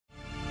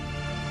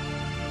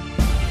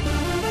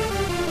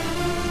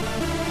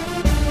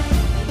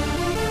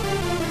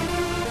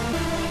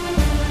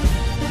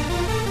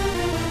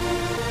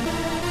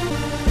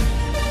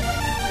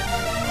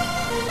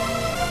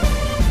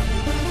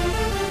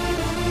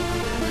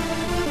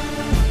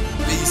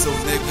so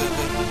nigga.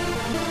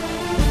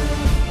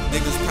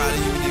 Niggas probably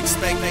even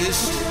expect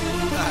this shit.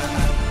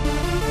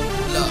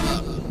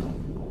 Love.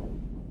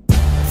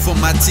 For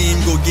my team,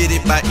 go get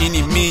it by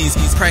any means.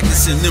 He's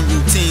practicing them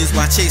routines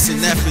while chasing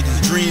after the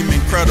dream.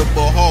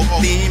 Incredible Hulk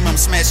theme, I'm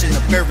smashing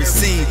the very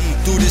scene.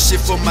 Do this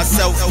shit for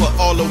myself, for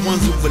all the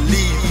ones who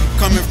believe.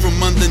 Coming from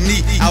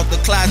underneath, out the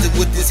closet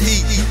with this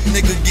heat.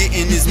 Nigga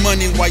getting his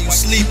money while you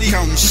sleep,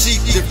 counting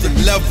sheep.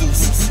 Different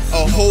levels,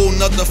 a whole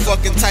nother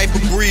fucking type of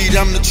breed.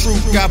 I'm the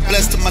truth, God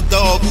bless to my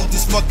dog who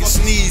just fucking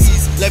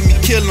sneezes. Let me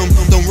kill him,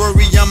 don't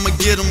worry, I'ma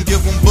get him. Give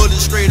him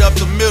bullets straight up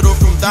the middle,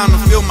 from down the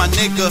field, my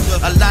nigga.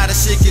 A lot of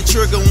shit get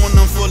triggered when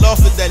I'm full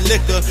off with that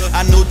liquor.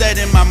 I know that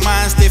in my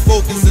mind, stay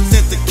focused,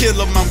 intent to kill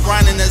him. I'm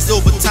grinding as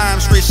overtime,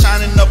 straight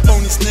shining up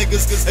on these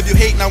niggas. If you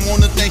hating, I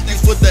wanna thank you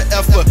for the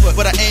effort.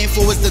 What I aim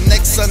for is the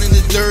next son in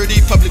the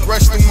dirty public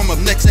restroom. I'm up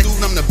next, dude,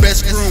 I'm the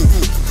best groom.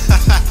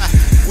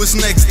 What's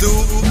next,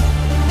 dude?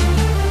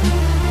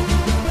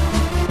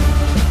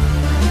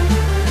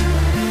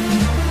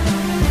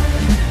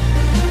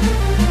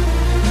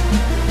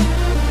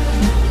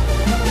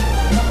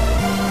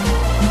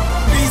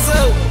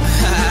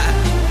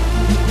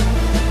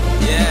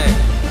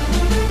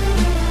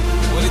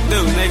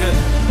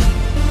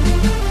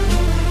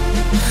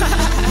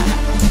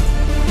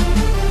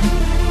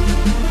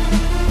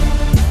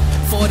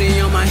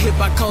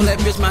 I call that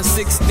bitch my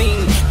 16.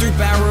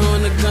 3-barrel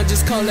on the gun,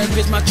 just call that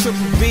bitch my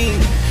triple beam.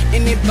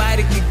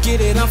 Anybody could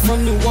get it, I'm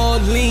from New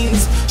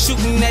Orleans.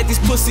 Shooting at these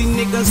pussy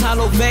niggas,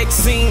 hollow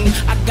vaccine.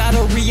 I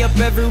gotta re-up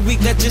every week,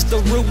 that's just a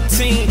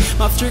routine.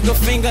 My trigger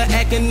finger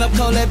acting up,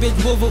 call that bitch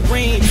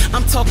Wolverine.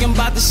 I'm talking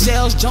about the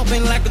shells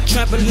jumping like a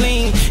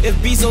trampoline. If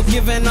Bezo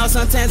giving out,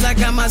 sometimes I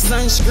got my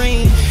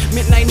sunscreen.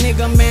 Midnight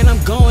nigga, man,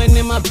 I'm going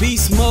in my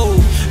beast mode.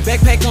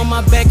 Backpack on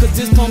my back, cause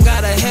this pump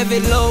got a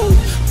heavy load.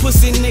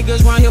 Pussy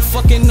niggas round here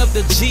fucking up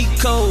the G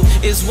code.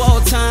 It's war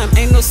time,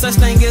 ain't no such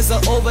thing as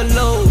an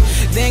overload.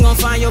 They ain't gon'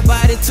 find your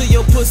body till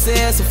your pussy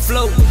ass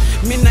afloat.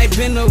 Midnight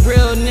been a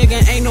real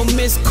nigga, ain't no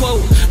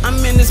misquote. I'm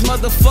in this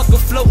motherfucker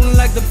floating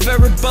like the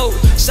ferry boat.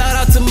 Shout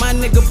out to my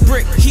nigga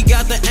Brick, he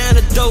got the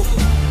antidote.